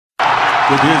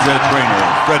with his head trainer,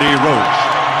 Freddie Roach.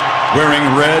 Wearing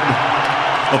red,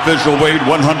 official weight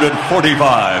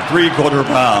 145, 3/4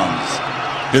 pounds.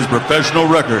 His professional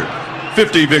record,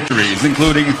 50 victories,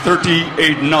 including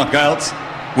 38 knockouts,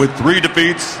 with 3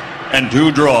 defeats and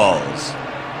 2 draws.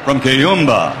 From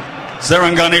Kayumba,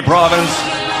 Sarangani Province,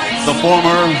 the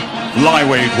former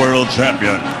flyweight world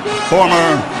champion,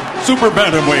 former super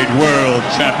bantamweight world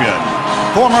champion,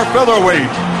 former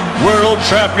featherweight world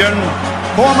champion,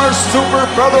 former super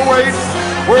featherweight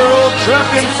world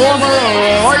champion, former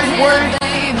lightweight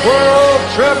world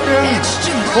champion,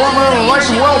 former light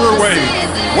welterweight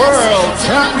world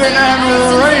champion, and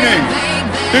reigning,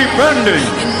 defending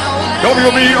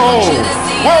WBO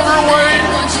welterweight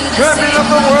champion of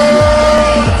the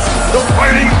world, the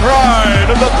fighting pride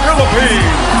of the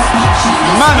Philippines,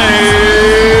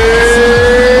 Manny